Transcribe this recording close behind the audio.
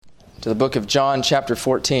to the book of John, chapter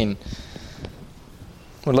 14.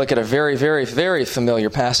 We'll look at a very, very, very familiar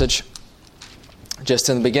passage just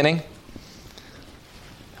in the beginning.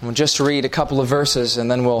 And we'll just read a couple of verses and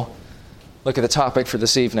then we'll look at the topic for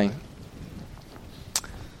this evening.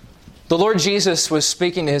 The Lord Jesus was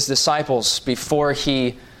speaking to His disciples before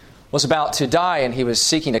He was about to die, and He was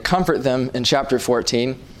seeking to comfort them in chapter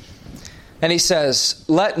 14. And He says,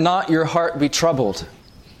 "Let not your heart be troubled.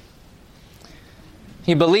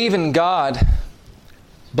 You believe in God,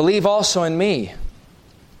 believe also in me.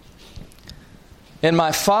 In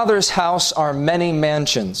my Father's house are many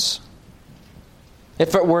mansions.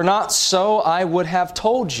 If it were not so, I would have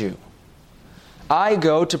told you. I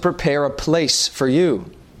go to prepare a place for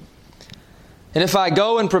you. And if I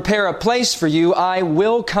go and prepare a place for you, I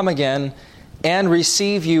will come again and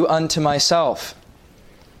receive you unto myself,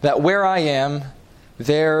 that where I am,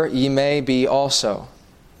 there ye may be also.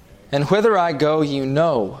 And whither I go you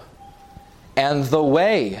know, and the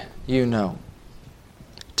way you know."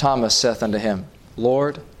 Thomas saith unto Him,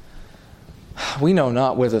 "Lord, we know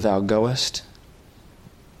not whither Thou goest,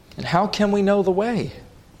 and how can we know the way?"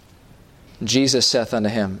 Jesus saith unto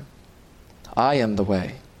him, "I am the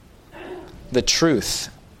way, the truth,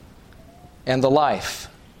 and the life.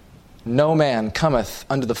 No man cometh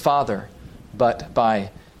unto the Father but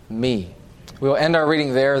by me." We will end our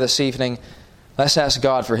reading there this evening. Let's ask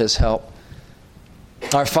God for His help.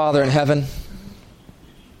 Our Father in heaven,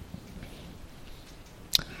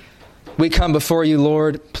 we come before You,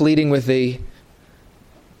 Lord, pleading with Thee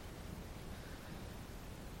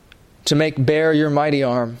to make bare Your mighty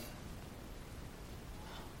arm.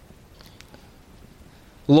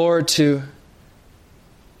 Lord, to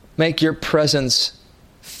make Your presence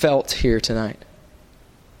felt here tonight.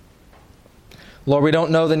 Lord, we don't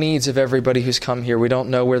know the needs of everybody who's come here. We don't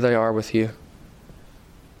know where they are with You.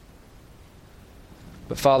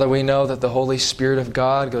 But Father, we know that the Holy Spirit of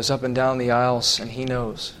God goes up and down the aisles, and He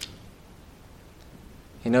knows.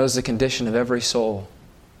 He knows the condition of every soul.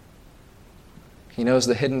 He knows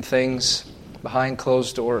the hidden things behind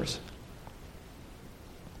closed doors.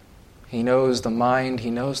 He knows the mind.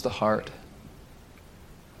 He knows the heart.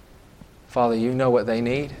 Father, You know what they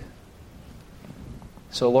need.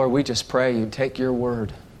 So Lord, we just pray You'd take Your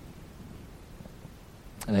word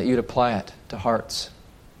and that You'd apply it to hearts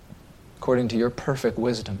according to Your perfect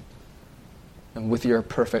wisdom and with Your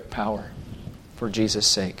perfect power, for Jesus'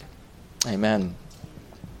 sake. Amen.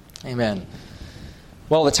 Amen.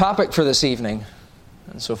 Well, the topic for this evening,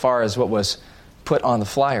 insofar as what was put on the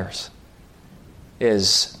flyers,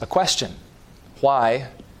 is a question. Why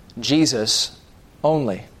Jesus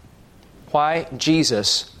only? Why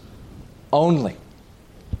Jesus only?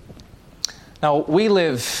 Now, we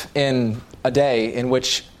live in a day in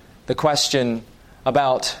which the question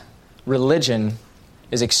about religion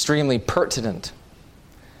is extremely pertinent,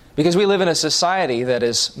 because we live in a society that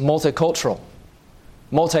is multicultural,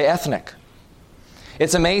 multi-ethnic.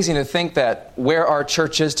 It's amazing to think that where our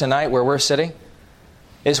church is tonight, where we're sitting,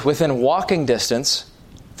 is within walking distance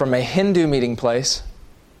from a Hindu meeting place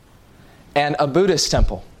and a Buddhist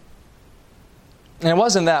temple. And it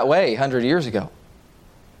wasn't that way 100 years ago.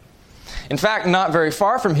 In fact, not very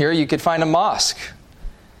far from here, you could find a mosque.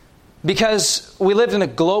 Because we lived in a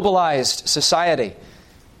globalized society,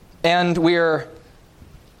 and we're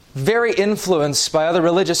very influenced by other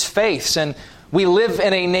religious faiths, and we live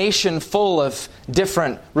in a nation full of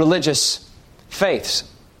different religious faiths.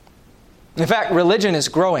 In fact, religion is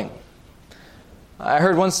growing. I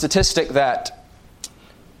heard one statistic that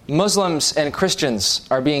Muslims and Christians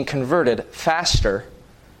are being converted faster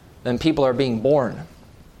than people are being born.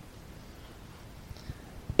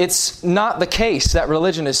 It's not the case that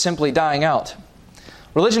religion is simply dying out.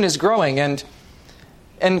 Religion is growing, and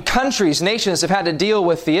countries, nations have had to deal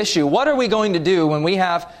with the issue. What are we going to do when we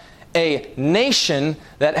have a nation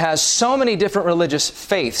that has so many different religious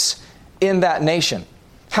faiths in that nation?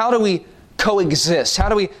 How do we coexist? How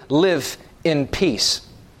do we live in peace?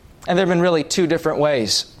 And there have been really two different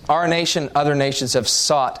ways. Our nation, other nations have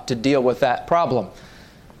sought to deal with that problem.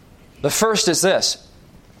 The first is this.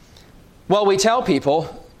 Well, we tell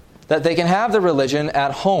people that they can have the religion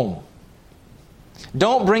at home.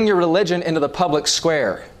 Don't bring your religion into the public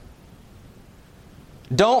square.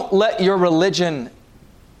 Don't let your religion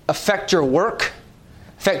affect your work,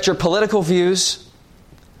 affect your political views,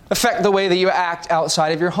 affect the way that you act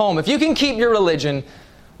outside of your home. If you can keep your religion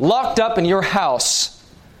locked up in your house,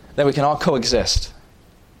 then we can all coexist.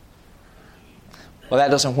 Well, that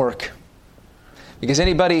doesn't work. Because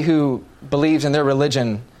anybody who believes in their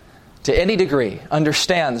religion to any degree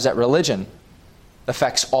understands that religion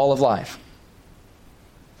affects all of life.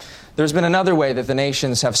 there's been another way that the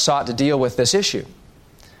nations have sought to deal with this issue.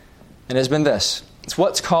 And it has been this. It's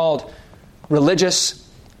what's called religious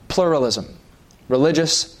pluralism.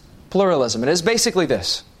 Religious pluralism. It is basically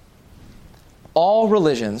this. All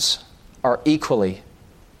religions are equally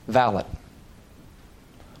valid.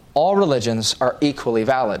 All religions are equally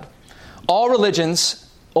valid. All religions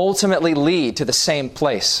ultimately lead to the same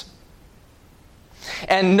place.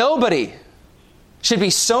 And nobody should be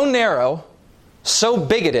so narrow, so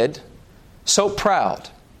bigoted, so proud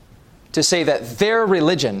to say that their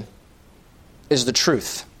religion is the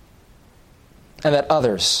truth and that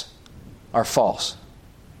others are false.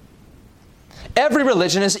 Every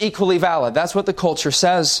religion is equally valid. That's what the culture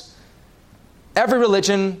says. Every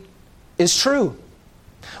religion is true.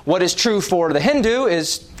 What is true for the Hindu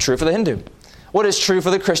is true for the Hindu. What is true for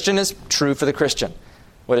the Christian is true for the Christian.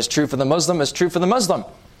 What is true for the Muslim is true for the Muslim.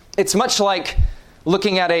 It's much like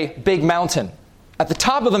looking at a big mountain. At the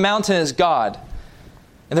top of the mountain is God.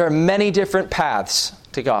 And there are many different paths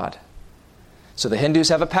to God. So the Hindus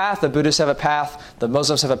have a path, the Buddhists have a path, the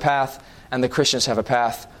Muslims have a path, and the Christians have a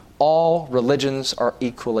path. All religions are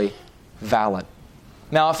equally valid.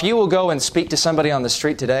 Now, if you will go and speak to somebody on the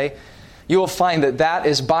street today, you will find that that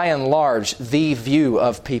is by and large the view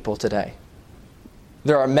of people today.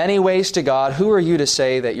 There are many ways to God. Who are you to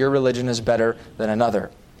say that your religion is better than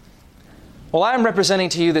another? Well, I'm representing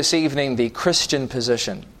to you this evening the Christian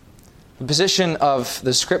position, the position of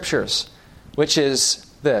the Scriptures, which is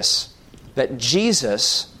this, that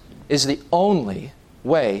Jesus is the only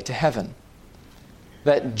way to heaven.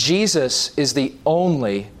 That Jesus is the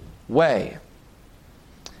only way.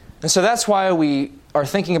 And so that's why we are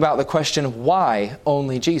thinking about the question, why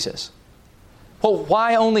only Jesus? Well,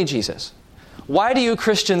 why only Jesus? Why do you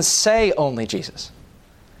Christians say only Jesus?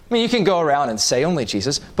 I mean, you can go around and say only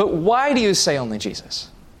Jesus, but why do you say only Jesus?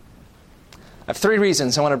 I have 3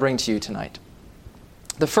 reasons I want to bring to you tonight.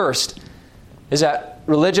 The first is that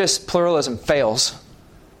religious pluralism fails.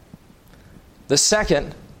 The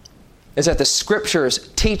second is that the Scriptures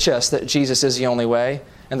teach us that Jesus is the only way.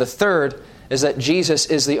 And the third is that Jesus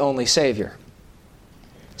is the only Savior.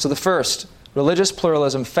 So the first, religious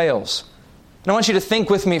pluralism fails. And I want you to think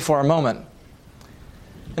with me for a moment.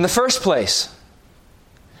 In the first place,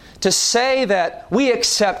 to say that we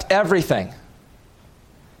accept everything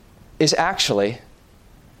is actually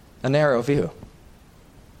a narrow view.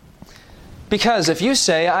 Because if you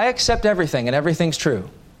say, I accept everything and everything's true,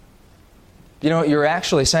 you know what you're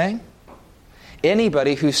actually saying?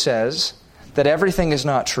 Anybody who says that everything is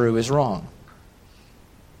not true is wrong.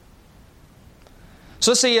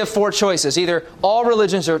 So let's say you have 4 choices. Either all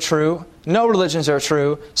religions are true, no religions are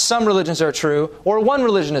true, some religions are true, or one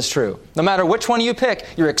religion is true. No matter which one you pick,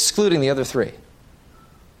 you're excluding the other 3.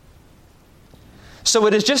 So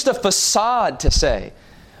it is just a facade to say,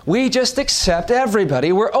 we just accept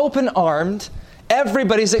everybody. We're open-armed.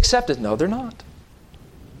 Everybody's accepted. No, they're not.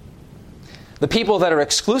 The people that are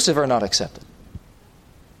exclusive are not accepted.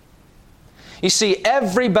 You see,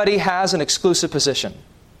 everybody has an exclusive position.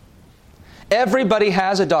 Everybody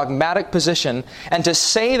has a dogmatic position, and to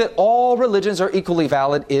say that all religions are equally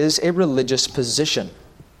valid is a religious position.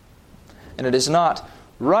 And it is not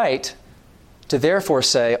right to therefore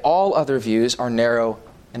say all other views are narrow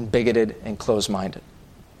and bigoted and closed-minded.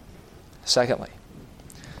 Secondly,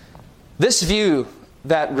 this view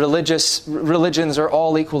that religions are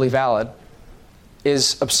all equally valid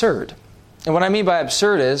is absurd. And what I mean by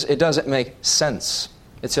absurd is it doesn't make sense.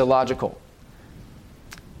 It's illogical.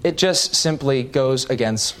 It just simply goes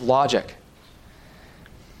against logic.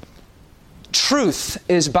 Truth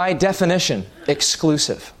is by definition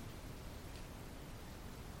exclusive.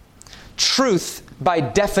 Truth by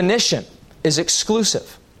definition is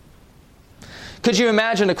exclusive. Could you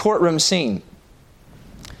imagine a courtroom scene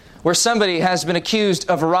where somebody has been accused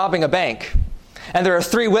of robbing a bank and there are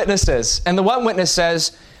 3 witnesses and the one witness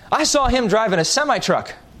says, I saw him driving a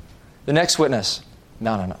semi-truck. The next witness,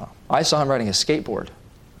 no. I saw him riding a skateboard.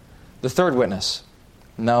 The third witness,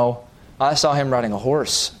 no, I saw him riding a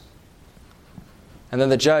horse. And then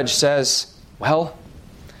the judge says, well,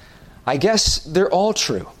 I guess they're all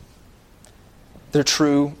true. They're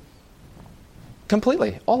true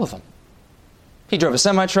completely, all of them. He drove a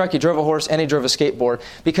semi-truck, he drove a horse, and he drove a skateboard.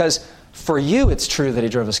 Because for you it's true that he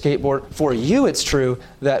drove a skateboard. For you it's true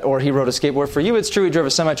that, or he rode a skateboard. For you it's true he drove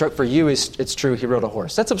a semi-truck. For you it's true he rode a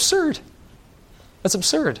horse. That's absurd. That's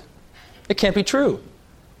absurd. It can't be true.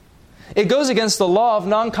 It goes against the law of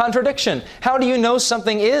non-contradiction. How do you know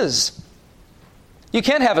something is? You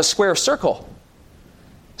can't have a square circle.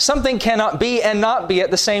 Something cannot be and not be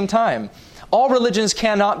at the same time. All religions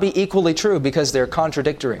cannot be equally true because they're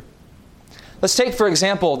contradictory. Let's take, for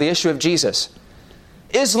example, the issue of Jesus.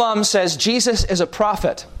 Islam says Jesus is a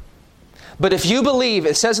prophet. But if you believe,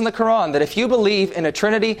 it says in the Quran, that if you believe in a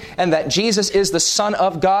Trinity and that Jesus is the Son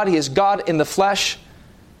of God, He is God in the flesh,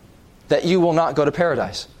 that you will not go to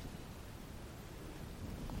paradise.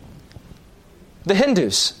 The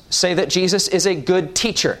Hindus say that Jesus is a good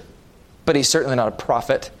teacher, but He's certainly not a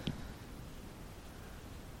prophet.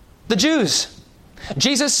 The Jews,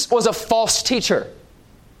 Jesus was a false teacher.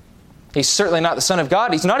 He's certainly not the Son of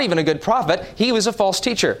God. He's not even a good prophet. He was a false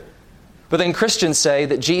teacher. But then Christians say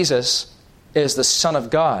that Jesus is the Son of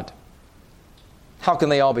God. How can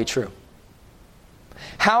they all be true?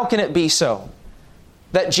 How can it be so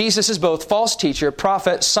that Jesus is both false teacher,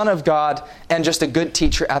 prophet, Son of God, and just a good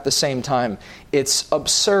teacher at the same time? It's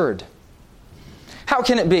absurd. How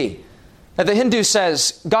can it be that the Hindu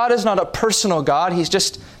says God is not a personal God, He's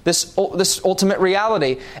just this ultimate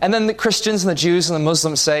reality, and then the Christians and the Jews and the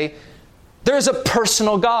Muslims say there is a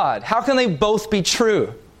personal God? How can they both be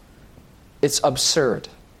true? It's absurd.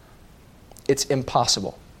 It's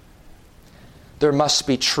impossible. There must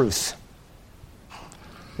be truth.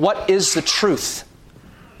 What is the truth?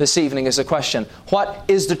 This evening is the question. What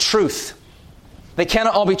is the truth? They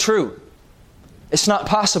cannot all be true. It's not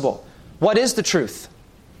possible. What is the truth?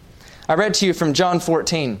 I read to you from John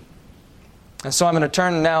 14. And so I'm going to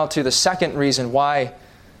turn now to the second reason why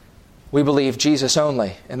we believe Jesus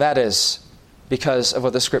only. And that is because of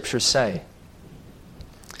what the Scriptures say.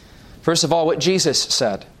 First of all, what Jesus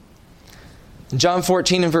said. In John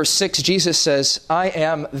 14 and verse 6, Jesus says, I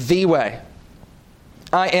am the way.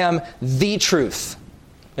 I am the truth.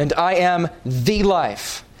 And I am the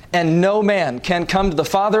life. And no man can come to the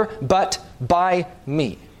Father but by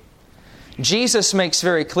me. Jesus makes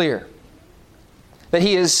very clear that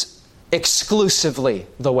He is exclusively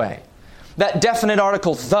the way. That definite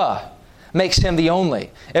article, the, makes Him the only.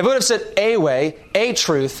 If it would have said a way, a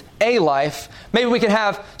truth, a life, maybe we could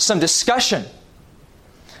have some discussion.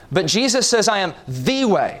 But Jesus says, I am the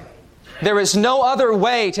way. There is no other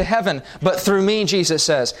way to heaven but through me, Jesus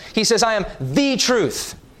says. He says, I am the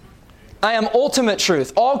truth. I am ultimate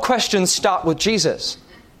truth. All questions stop with Jesus.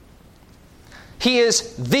 He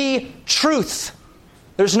is the truth.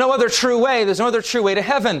 There's no other true way. There's no other true way to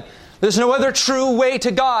heaven. There's no other true way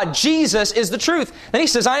to God. Jesus is the truth. And He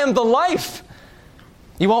says, I am the life.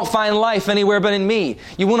 You won't find life anywhere but in me.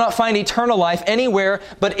 You will not find eternal life anywhere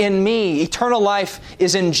but in me. Eternal life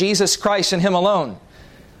is in Jesus Christ and Him alone.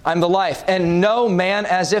 I'm the life. And no man,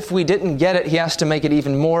 as if we didn't get it, he has to make it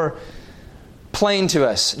even more plain to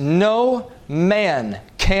us. No man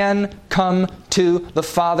can come to the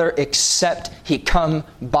Father except he come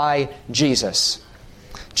by Jesus.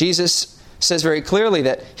 Jesus says very clearly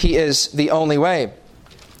that He is the only way.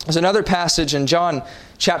 There's another passage in John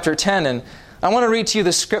chapter 10, and I want to read to you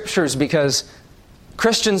the Scriptures because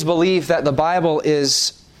Christians believe that the Bible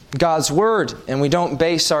is God's Word, and we don't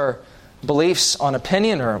base our beliefs on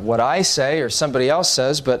opinion or what I say or somebody else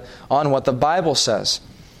says, but on what the Bible says.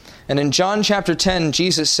 And in John chapter 10,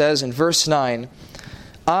 Jesus says in verse 9,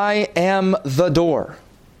 I am the door.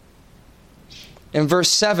 In verse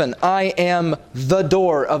 7, I am the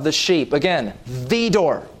door of the sheep. Again, the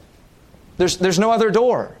door. There's no other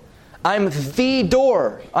door. I'm the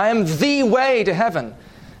door. I am the way to heaven.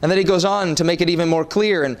 And then He goes on to make it even more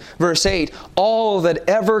clear in verse 8. All that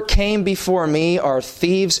ever came before me are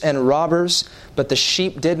thieves and robbers, but the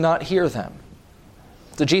sheep did not hear them.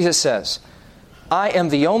 So Jesus says, I am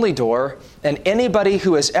the only door, and anybody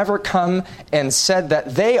who has ever come and said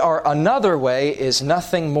that they are another way is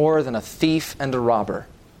nothing more than a thief and a robber.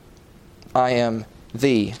 I am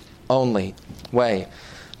the only way.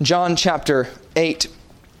 John chapter 8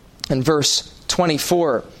 and verse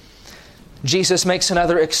 24, Jesus makes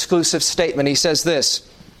another exclusive statement. He says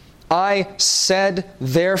this, I said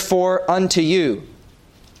therefore unto you,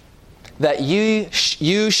 that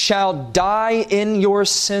you shall die in your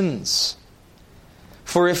sins.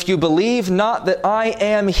 For if you believe not that I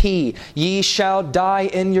am He, ye shall die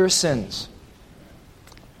in your sins.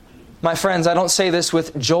 My friends, I don't say this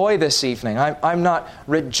with joy this evening. I'm not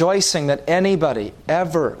rejoicing that anybody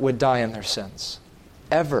ever would die in their sins.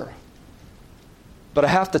 Ever. But I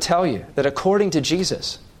have to tell you that according to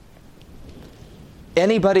Jesus,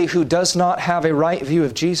 anybody who does not have a right view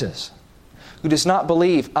of Jesus, who does not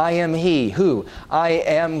believe I am He, who? I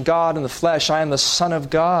am God in the flesh, I am the Son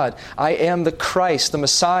of God, I am the Christ, the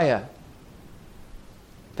Messiah,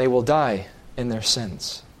 they will die in their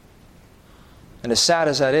sins. And as sad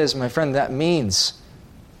as that is, my friend, that means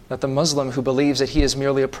that the Muslim who believes that he is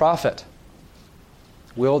merely a prophet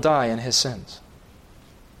will die in his sins.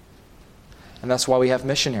 And that's why we have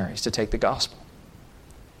missionaries to take the gospel.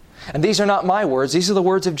 And these are not my words. These are the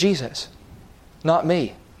words of Jesus, not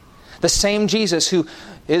me. The same Jesus who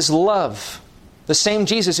is love. The same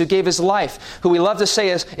Jesus who gave His life, who we love to say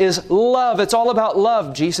is love. It's all about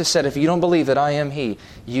love. Jesus said, if you don't believe that I am He,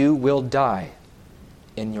 you will die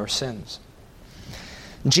in your sins.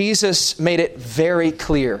 Jesus made it very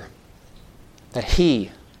clear that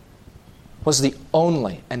He was the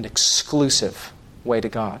only and exclusive way to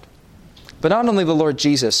God. But not only the Lord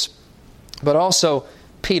Jesus, but also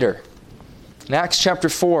Peter. In Acts chapter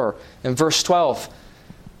 4 and verse 12,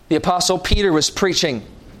 the Apostle Peter was preaching.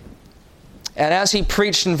 And as he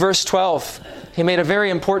preached in verse 12, he made a very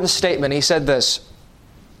important statement. He said this,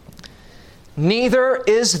 "Neither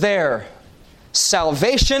is there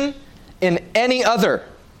salvation in any other,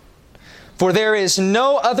 for there is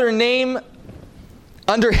no other name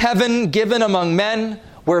under heaven given among men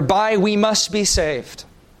whereby we must be saved."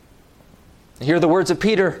 And here are the words of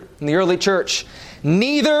Peter in the early church.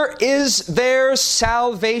 Neither is there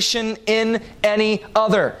salvation in any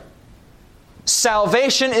other.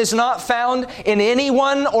 Salvation is not found in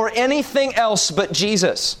anyone or anything else but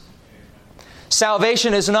Jesus.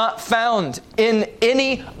 Salvation is not found in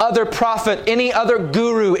any other prophet, any other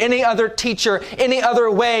guru, any other teacher, any other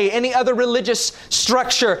way, any other religious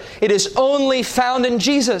structure. It is only found in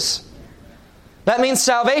Jesus. That means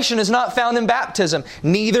salvation is not found in baptism.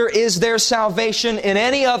 Neither is there salvation in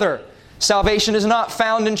any other. Salvation is not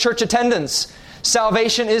found in church attendance.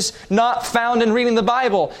 Salvation is not found in reading the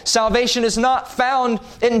Bible. Salvation is not found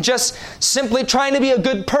in just simply trying to be a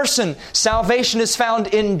good person. Salvation is found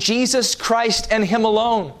in Jesus Christ and Him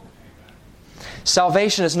alone.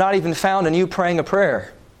 Salvation is not even found in you praying a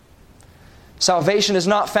prayer. Salvation is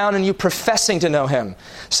not found in you professing to know Him.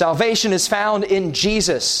 Salvation is found in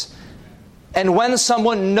Jesus. And when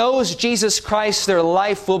someone knows Jesus Christ, their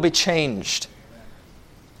life will be changed.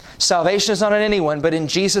 Salvation is not in anyone, but in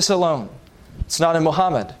Jesus alone. It's not in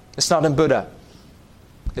Muhammad. It's not in Buddha.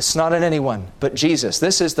 It's not in anyone but Jesus.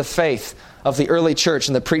 This is the faith of the early church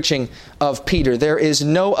and the preaching of Peter. There is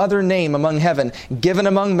no other name among heaven given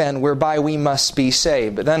among men whereby we must be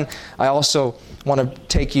saved. But then I also want to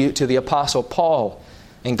take you to the Apostle Paul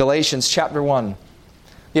in Galatians chapter 1.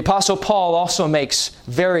 The Apostle Paul also makes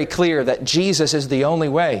very clear that Jesus is the only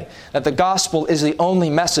way, that the gospel is the only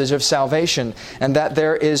message of salvation, and that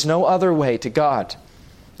there is no other way to God.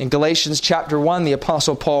 In Galatians chapter 1, the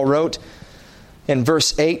Apostle Paul wrote in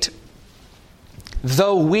verse 8,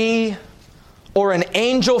 "Though we, or an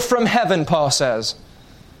angel from heaven," Paul says,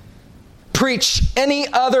 "preach any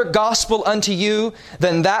other gospel unto you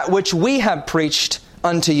than that which we have preached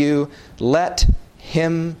unto you, let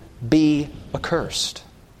him be accursed."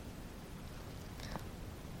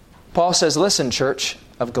 Paul says, listen, church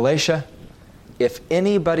of Galatia, if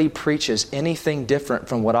anybody preaches anything different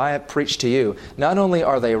from what I have preached to you, not only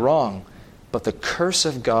are they wrong, but the curse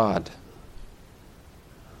of God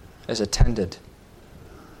is attended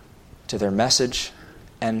to their message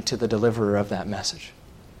and to the deliverer of that message.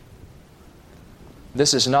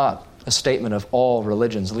 This is not a statement of all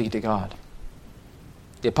religions lead to God.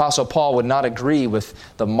 The Apostle Paul would not agree with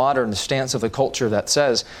the modern stance of the culture that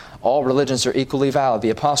says all religions are equally valid.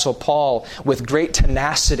 The Apostle Paul, with great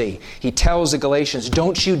tenacity, he tells the Galatians,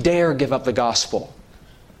 don't you dare give up the gospel.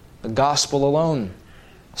 The gospel alone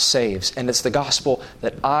saves, and it's the gospel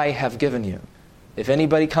that I have given you. If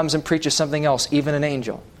anybody comes and preaches something else, even an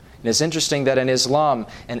angel. And it's interesting that in Islam,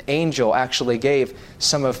 an angel actually gave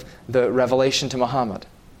some of the revelation to Muhammad.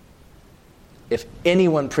 If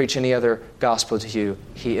anyone preach any other gospel to you,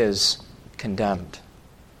 he is condemned.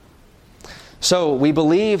 So we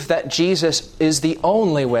believe that Jesus is the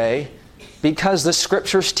only way because the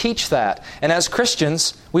Scriptures teach that. And as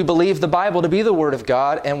Christians, we believe the Bible to be the Word of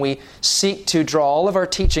God, and we seek to draw all of our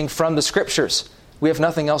teaching from the Scriptures. We have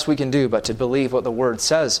nothing else we can do but to believe what the Word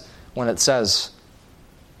says when it says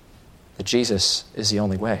that Jesus is the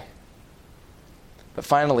only way. But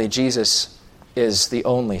finally, Jesus is the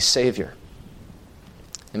only Savior.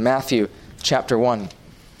 In Matthew chapter 1,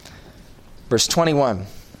 verse 21,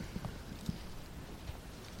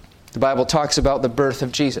 the Bible talks about the birth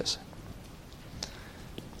of Jesus.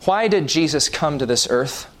 Why did Jesus come to this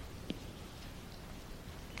earth?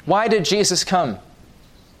 Why did Jesus come?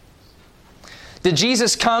 Did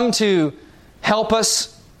Jesus come to help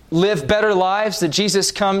us live better lives? Did Jesus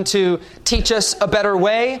come to teach us a better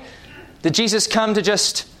way? Did Jesus come to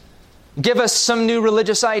just give us some new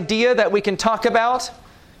religious idea that we can talk about?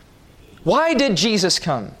 Why did Jesus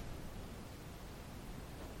come?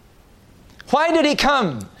 Why did He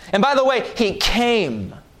come? And by the way, He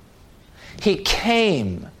came. He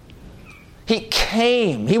came. He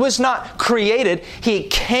came. He was not created. He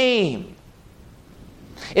came.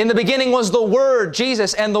 In the beginning was the Word,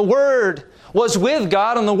 Jesus, and the Word was with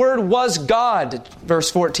God, and the Word was God.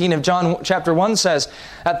 Verse 14 of John chapter 1 says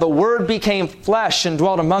that the Word became flesh and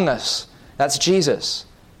dwelt among us. That's Jesus.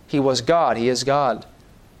 He was God. He is God.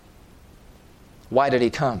 Why did He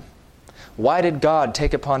come? Why did God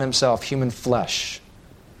take upon Himself human flesh?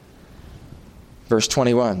 Verse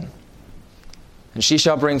 21. And she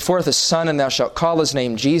shall bring forth a son, and thou shalt call his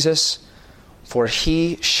name Jesus, for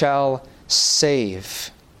He shall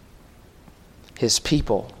save His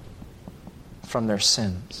people from their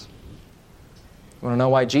sins. You want to know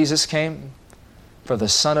why Jesus came? For the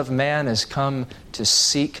Son of Man is come to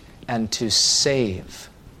seek and to save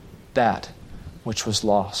that which was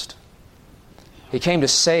lost. He came to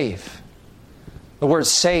save. The word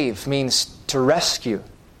save means to rescue,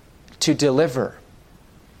 to deliver.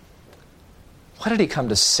 What did He come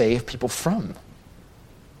to save people from?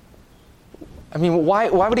 I mean, why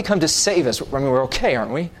would He come to save us? I mean, we're okay,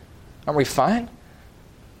 aren't we? Aren't we fine?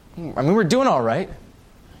 I mean, we're doing all right.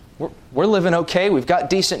 We're living okay. We've got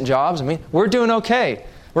decent jobs. I mean, we're doing okay.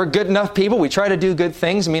 We're good enough people. We try to do good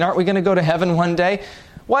things. I mean, aren't we going to go to heaven one day?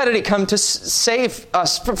 Why did He come to save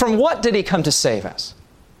us? From what did He come to save us?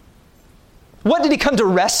 What did He come to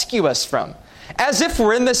rescue us from? As if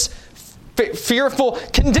we're in this fearful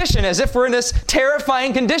condition, as if we're in this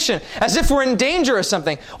terrifying condition, as if we're in danger or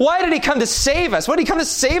something. Why did He come to save us? What did He come to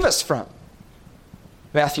save us from?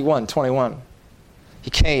 Matthew 1:21. He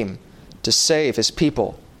came to save His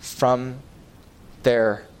people from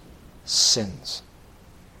their sins.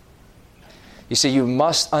 You see, you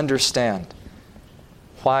must understand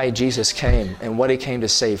why Jesus came and what He came to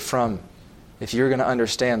save from if you're going to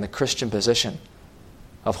understand the Christian position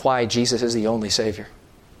of why Jesus is the only Savior.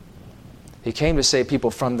 He came to save people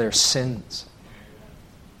from their sins.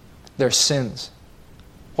 Their sins.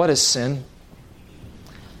 What is sin?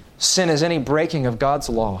 Sin is any breaking of God's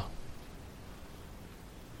law.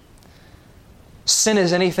 Sin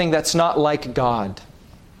is anything that's not like God.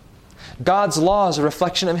 God's law is a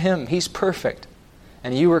reflection of Him. He's perfect.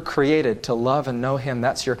 And you were created to love and know Him.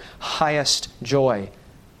 That's your highest joy.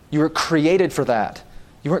 You were created for that.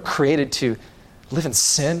 You weren't created to live in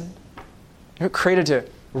sin. You weren't created to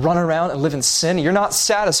run around and live in sin. You're not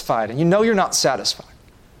satisfied, and you know you're not satisfied.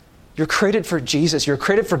 You're created for Jesus. You're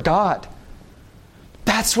created for God.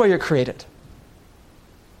 That's why you're created.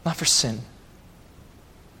 Not for sin.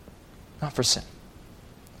 Not for sin.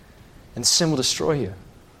 And sin will destroy you.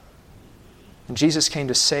 And Jesus came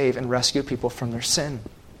to save and rescue people from their sin.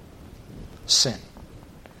 Sin.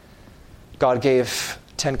 God gave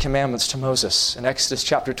 10 commandments to Moses in Exodus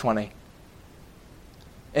chapter 20.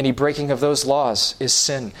 Any breaking of those laws is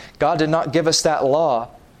sin. God did not give us that law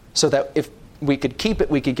so that if we could keep it,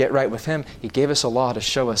 we could get right with Him. He gave us a law to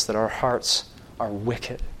show us that our hearts are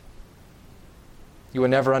wicked. You will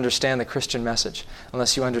never understand the Christian message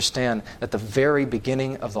unless you understand that the very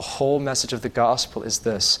beginning of the whole message of the gospel is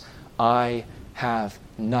this: I have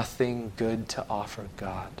nothing good to offer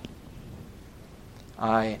God.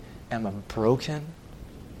 I am a broken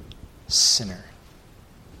sinner.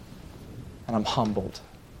 And I'm humbled.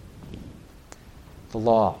 The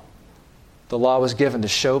law was given to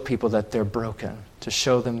show people that they're broken, to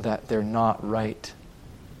show them that they're not right.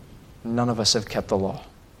 None of us have kept the law.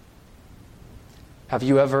 Have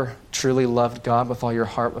you ever truly loved God with all your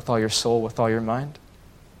heart, with all your soul, with all your mind?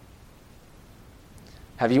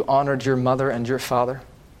 Have you honored your mother and your father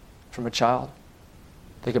from a child?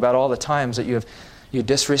 Think about all the times that you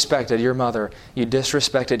disrespected your mother, you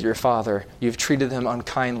disrespected your father, you've treated them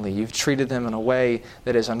unkindly, you've treated them in a way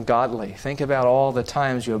that is ungodly. Think about all the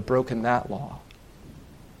times you have broken that law.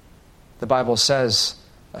 The Bible says,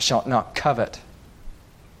 "Thou shalt not covet."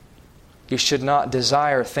 You should not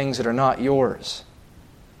desire things that are not yours.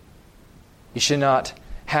 You should not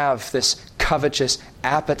have this covetous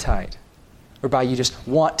appetite whereby you just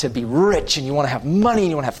want to be rich and you want to have money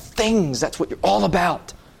and you want to have things. That's what you're all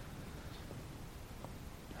about.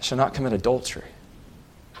 I shall not commit adultery.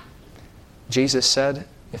 Jesus said,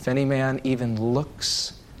 if any man even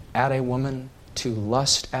looks at a woman to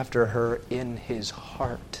lust after her in his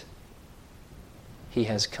heart, he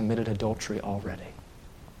has committed adultery already.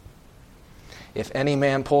 If any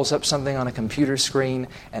man pulls up something on a computer screen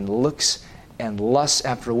and looks and lusts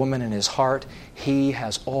after a woman in his heart, he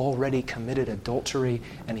has already committed adultery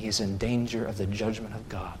and he is in danger of the judgment of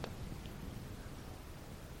God.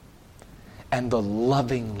 And the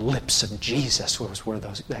loving lips of Jesus was where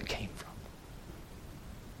that came from.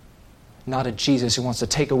 Not a Jesus who wants to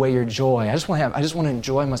take away your joy. I just want to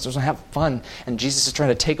enjoy myself. I just want to have fun. And Jesus is trying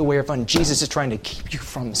to take away your fun. Jesus is trying to keep you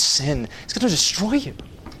from sin. It's going to destroy you.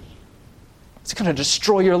 It's going to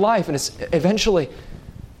destroy your life. And it's eventually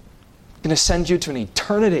going to send you to an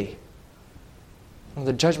eternity of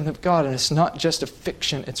the judgment of God. And it's not just a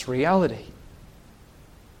fiction, it's reality.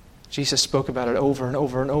 Jesus spoke about it over and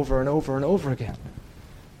over and over and over and over again.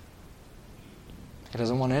 He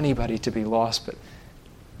doesn't want anybody to be lost, but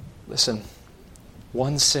listen,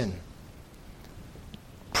 one sin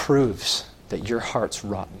proves that your heart's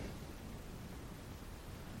rotten.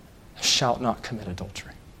 Thou shalt not commit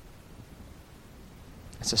adultery.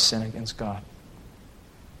 It's a sin against God.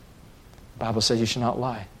 The Bible says you shall not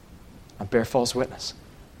lie, not bear false witness.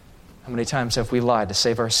 How many times have we lied to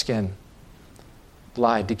save our skin?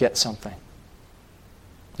 Lied to get something?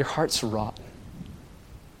 Your heart's rotten.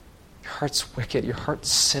 Your heart's wicked. Your heart's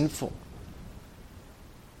sinful.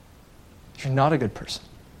 You're not a good person.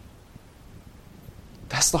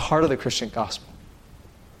 That's the heart of the Christian gospel.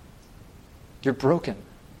 You're broken.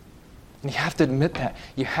 And you have to admit that.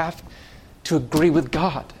 You have to agree with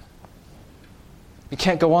God. You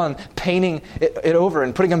can't go on painting it over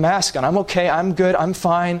and putting a mask on. I'm okay, I'm good, I'm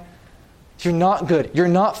fine. You're not good. You're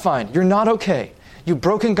not fine. You're not okay. You've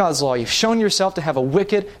broken God's law. You've shown yourself to have a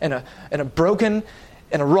wicked and a broken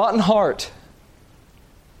and a rotten heart.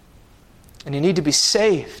 And you need to be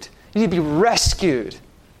saved. You need to be rescued.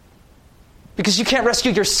 Because you can't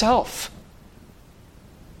rescue yourself.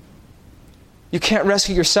 You can't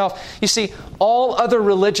rescue yourself. You see, all other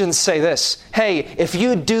religions say this. Hey, if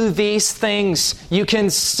you do these things, you can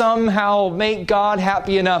somehow make God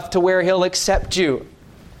happy enough to where He'll accept you.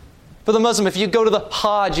 For the Muslim, if you go to the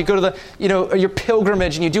Hajj, you go to your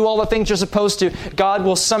pilgrimage, and you do all the things you're supposed to, God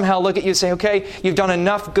will somehow look at you and say, okay, you've done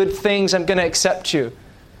enough good things, I'm going to accept you.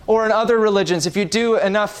 Or in other religions, if you do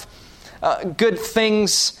enough good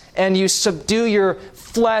things and you subdue your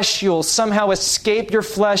flesh, you'll somehow escape your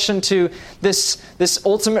flesh into this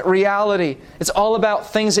ultimate reality. It's all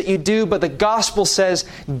about things that you do, but the gospel says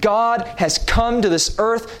God has come to this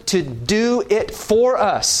earth to do it for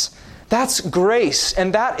us. That's grace,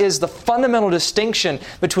 and that is the fundamental distinction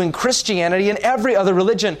between Christianity and every other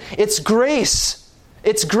religion. It's grace.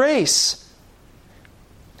 It's grace.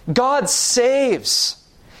 God saves.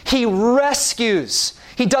 He rescues.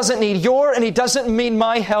 He doesn't need your and He doesn't need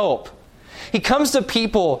my help. He comes to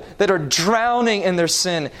people that are drowning in their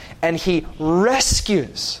sin, and He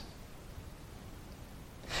rescues.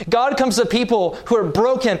 God comes to people who are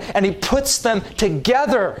broken, and He puts them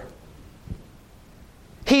together.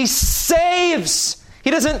 He saves.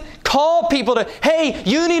 He doesn't call people to, hey,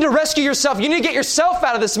 you need to rescue yourself. You need to get yourself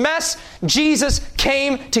out of this mess. Jesus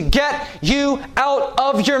came to get you out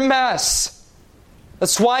of your mess.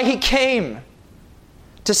 That's why He came.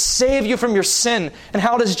 To save you from your sin. And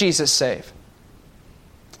how does Jesus save?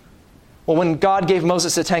 Well, when God gave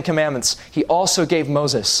Moses the Ten Commandments, He also gave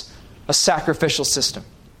Moses a sacrificial system.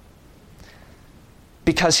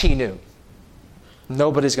 Because He knew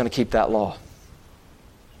nobody's going to keep that law.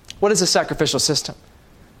 What is a sacrificial system?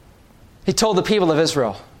 He told the people of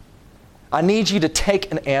Israel, I need you to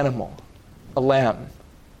take an animal, a lamb,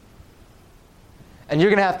 and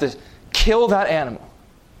you're going to have to kill that animal.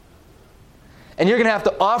 And you're going to have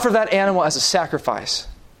to offer that animal as a sacrifice,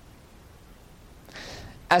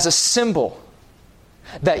 as a symbol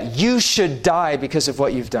that you should die because of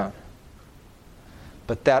what you've done.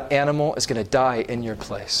 But that animal is going to die in your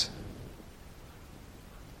place.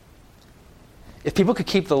 If people could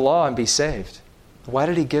keep the law and be saved, why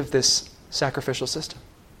did He give this sacrificial system?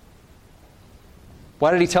 Why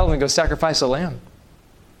did He tell them to go sacrifice a lamb?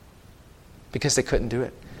 Because they couldn't do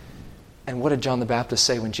it. And what did John the Baptist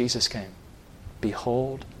say when Jesus came?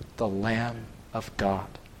 Behold, the Lamb of God,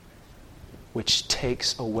 which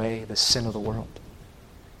takes away the sin of the world.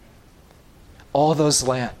 All those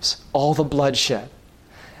lambs, all the bloodshed,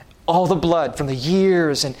 all the blood from the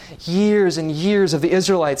years and years and years of the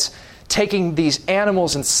Israelites taking these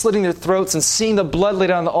animals and slitting their throats and seeing the blood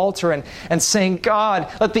laid on the altar and saying,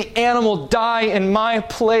 God, let the animal die in my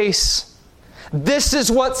place. This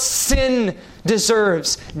is what sin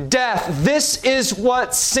deserves. Death. This is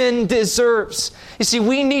what sin deserves. You see,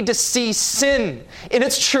 we need to see sin in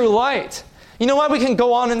its true light. You know why we can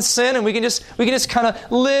go on in sin and we can just kind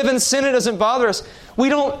of live in sin? It doesn't bother us. We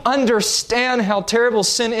don't understand how terrible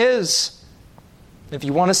sin is. If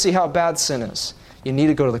you want to see how bad sin is, you need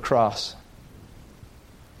to go to the cross.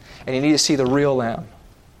 And you need to see the real lamb.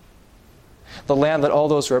 The lamb that all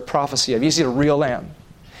those were a prophecy of. You see the real lamb.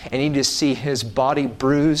 And you need to see His body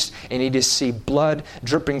bruised. And you need to see blood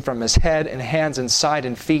dripping from His head and hands and side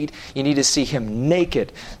and feet. You need to see Him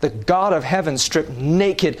naked. The God of heaven stripped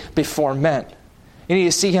naked before men. You need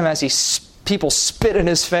to see Him as people spit in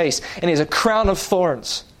His face. And He has a crown of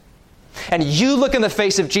thorns. And you look in the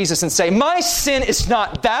face of Jesus and say, my sin is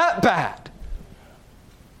not that bad.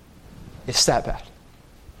 It's that bad.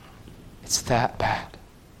 It's that bad.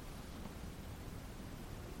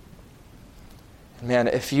 And man,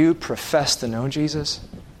 if you profess to know Jesus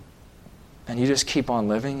and you just keep on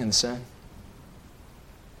living in sin,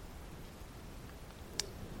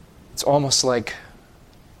 it's almost like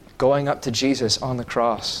going up to Jesus on the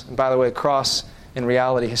cross. And by the way, cross, in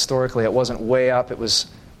reality, historically, it wasn't way up. It was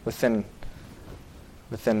within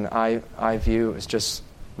eye view. It was just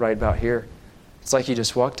right about here. It's like you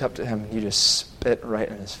just walked up to him and you just spit right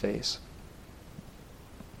in his face.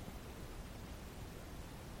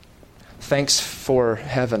 Thanks for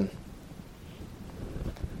heaven.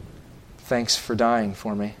 Thanks for dying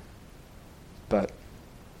for me. But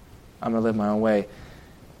I'm going to live my own way.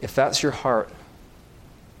 If that's your heart,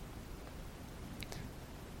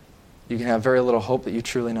 you can have very little hope that you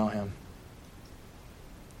truly know him.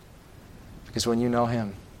 Because when you know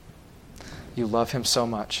him, you love him so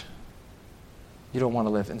much, you don't want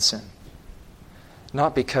to live in sin.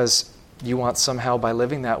 Not because you want somehow by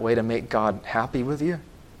living that way to make God happy with you,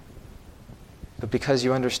 but because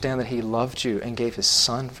you understand that he loved you and gave his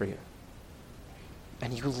son for you.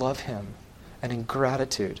 And you love him. And in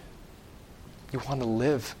gratitude, you want to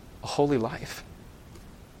live a holy life.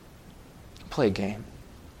 Play a game.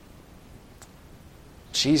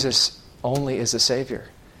 Jesus only is the Savior.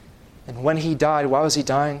 And when he died, why was he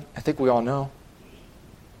dying? I think we all know.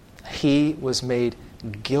 He was made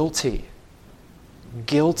guilty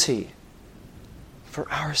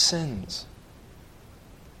for our sins.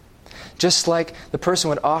 Just like the person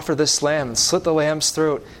would offer this lamb and slit the lamb's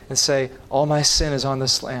throat and say, all my sin is on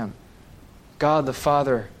this lamb. God the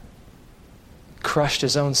Father crushed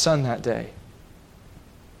his own son that day,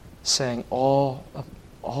 saying all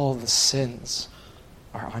the sins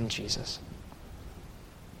are on Jesus.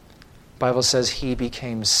 The Bible says he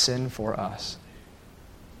became sin for us.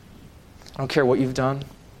 I don't care what you've done.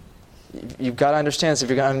 You've got to understand this if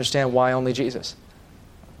you're going to understand why only Jesus.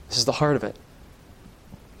 This is the heart of it.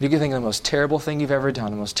 You can think of the most terrible thing you've ever done,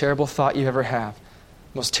 the most terrible thought you ever have,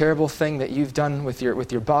 the most terrible thing that you've done with your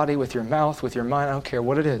body, with your mouth, with your mind. I don't care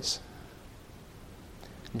what it is.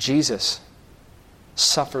 Jesus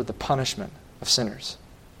suffered the punishment of sinners.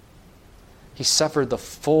 He suffered the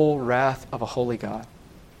full wrath of a holy God.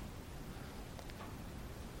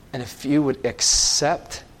 And if you would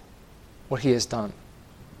accept what he has done,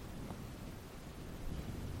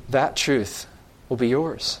 that truth will be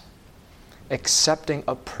yours. Accepting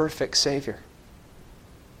a perfect Savior.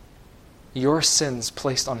 Your sins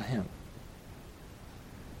placed on him.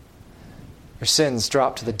 Your sins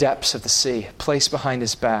dropped to the depths of the sea, placed behind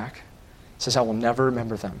his back. He says, I will never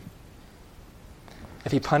remember them.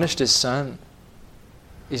 If he punished his son,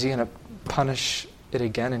 is he going to punish it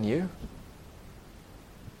again in you?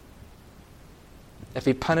 If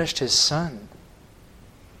he punished his son,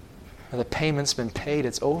 the payment's been paid,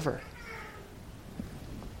 it's over.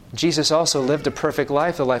 Jesus also lived a perfect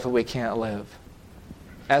life, the life that we can't live,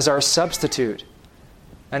 as our substitute.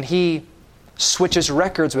 And he switches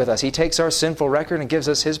records with us. He takes our sinful record and gives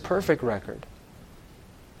us his perfect record.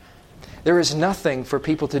 There is nothing for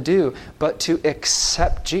people to do but to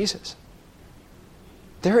accept Jesus.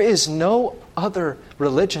 There is no other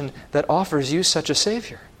religion that offers you such a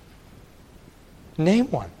Savior.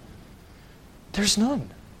 Name one. There's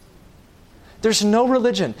none. There's no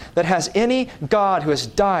religion that has any God who has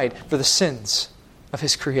died for the sins of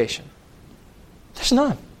his creation. There's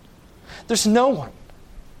none. There's no one.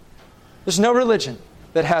 There's no religion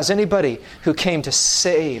that has anybody who came to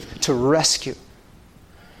save, to rescue,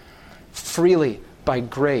 freely by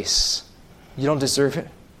grace. You don't deserve it.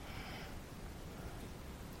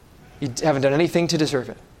 You haven't done anything to deserve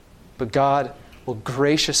it. But God will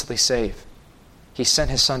graciously save. He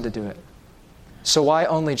sent his son to do it. So why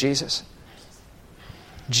only Jesus?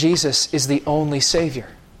 Jesus is the only Savior.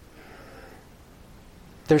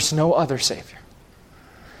 There's no other Savior.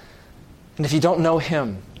 And if you don't know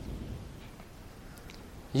him,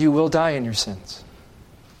 you will die in your sins.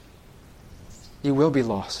 You will be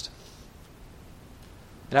lost.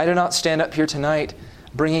 And I do not stand up here tonight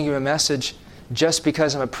bringing you a message just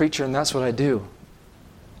because I'm a preacher and that's what I do.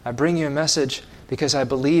 I bring you a message because I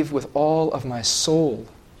believe with all of my soul.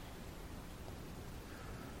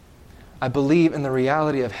 I believe in the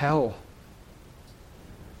reality of hell.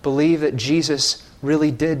 Believe that Jesus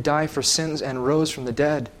really did die for sins and rose from the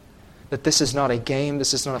dead. That this is not a game.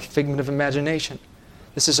 This is not a figment of imagination.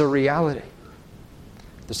 This is a reality.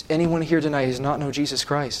 If there's anyone here tonight who does not know Jesus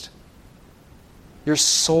Christ, your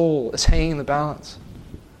soul is hanging in the balance.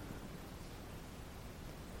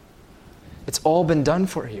 It's all been done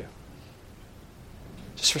for you.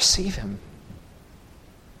 Just receive him.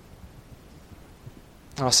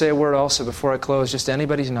 And I'll say a word also before I close, just to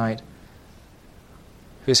anybody tonight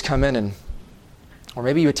who's come in or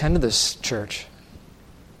maybe you attended this church.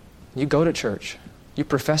 You go to church. You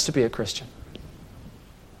profess to be a Christian.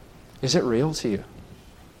 Is it real to you?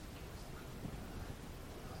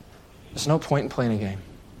 There's no point in playing a game.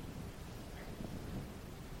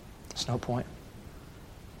 There's no point.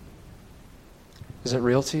 Is it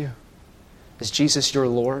real to you? Is Jesus your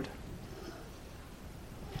Lord?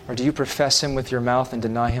 Or do you profess Him with your mouth and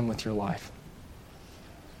deny Him with your life?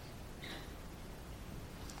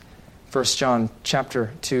 1 John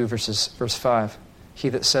chapter 2, verse 5. He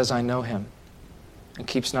that says, I know Him, and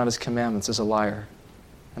keeps not His commandments is a liar,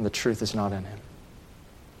 and the truth is not in him.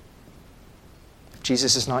 If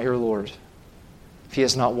Jesus is not your Lord, if He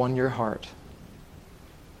has not won your heart,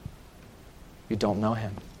 you don't know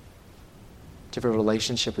Him. Do you have a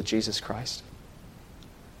relationship with Jesus Christ?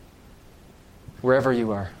 Wherever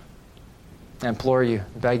you are, I implore you,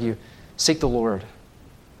 beg you, seek the Lord.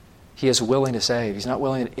 He is willing to save. He's not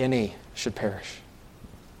willing that any should perish,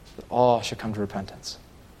 but all should come to repentance.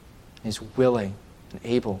 He's willing and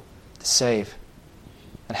able to save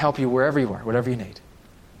and help you wherever you are, whatever you need.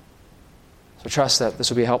 So trust that this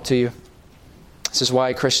will be a help to you. This is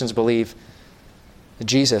why Christians believe that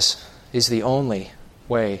Jesus is the only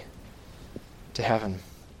way to heaven.